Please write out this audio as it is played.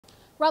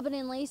Robin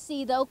and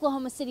Lacey, the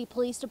Oklahoma City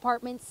Police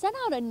Department sent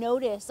out a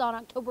notice on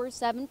October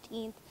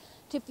 17th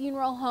to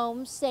funeral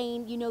homes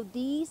saying,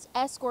 these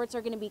escorts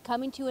are going to be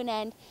coming to an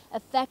end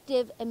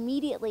effective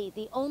immediately.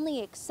 The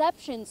only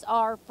exceptions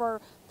are for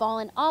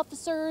fallen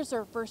officers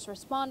or first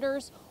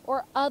responders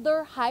or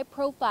other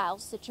high-profile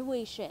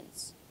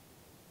situations.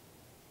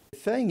 The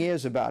thing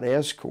is about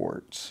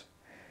escorts,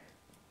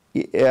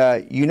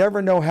 you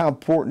never know how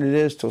important it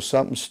is till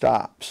something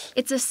stops.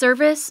 It's a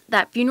service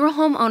that funeral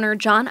home owner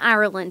John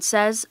Ireland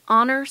says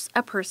honors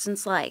a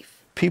person's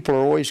life. People are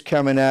always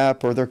coming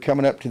up, or they're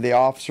coming up to the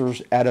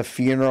officers at a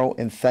funeral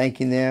and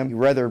thanking them.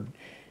 Whether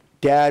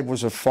Dad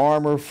was a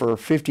farmer for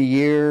 50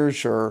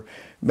 years or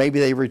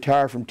maybe they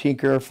retired from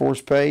Tinker Air Force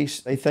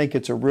Base, they think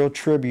it's a real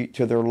tribute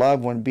to their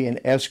loved one being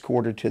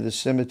escorted to the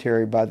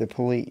cemetery by the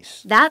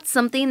police. That's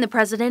something the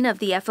president of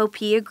the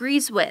FOP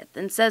agrees with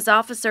and says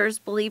officers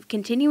believe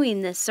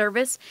continuing this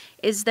service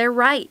is their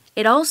right.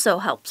 It also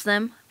helps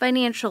them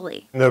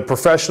financially. The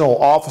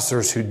professional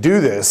officers who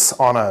do this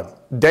on a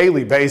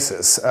daily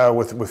basis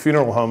with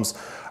funeral homes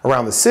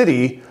around the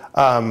city,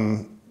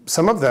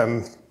 some of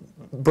them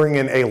bring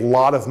in a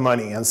lot of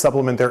money and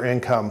supplement their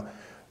income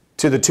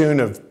to the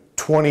tune of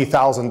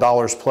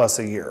 $20,000 plus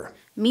a year.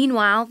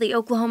 Meanwhile, the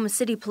Oklahoma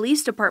City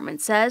Police Department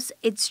says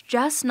it's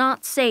just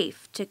not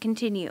safe to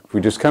continue.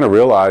 We just kind of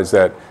realized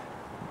that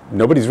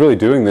nobody's really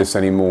doing this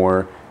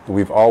anymore.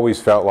 We've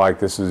always felt like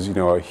this is,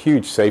 a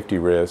huge safety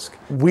risk.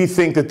 We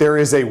think that there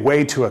is a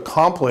way to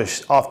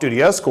accomplish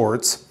off-duty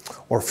escorts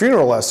or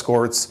funeral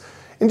escorts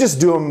and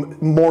just do them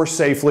more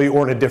safely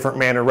or in a different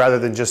manner rather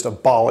than just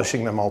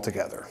abolishing them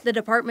altogether. The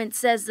department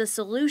says the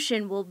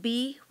solution will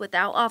be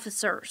without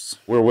officers.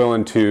 We're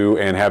willing to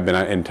and have been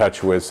in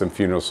touch with some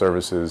funeral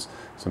services,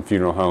 some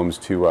funeral homes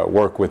to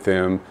work with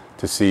them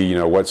to see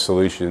what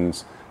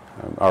solutions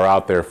are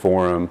out there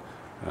for them.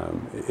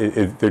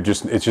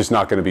 It's just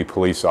not going to be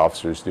police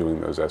officers doing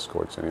those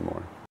escorts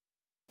anymore.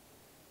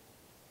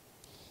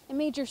 And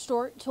Major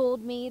Stewart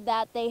told me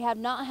that they have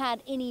not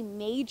had any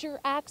major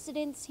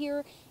accidents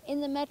here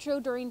in the metro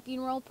during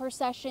funeral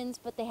processions,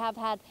 but they have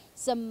had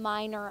some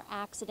minor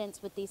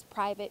accidents with these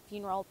private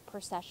funeral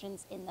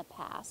processions in the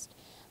past.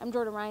 I'm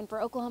Jordan Ryan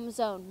for Oklahoma's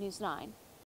Own News 9.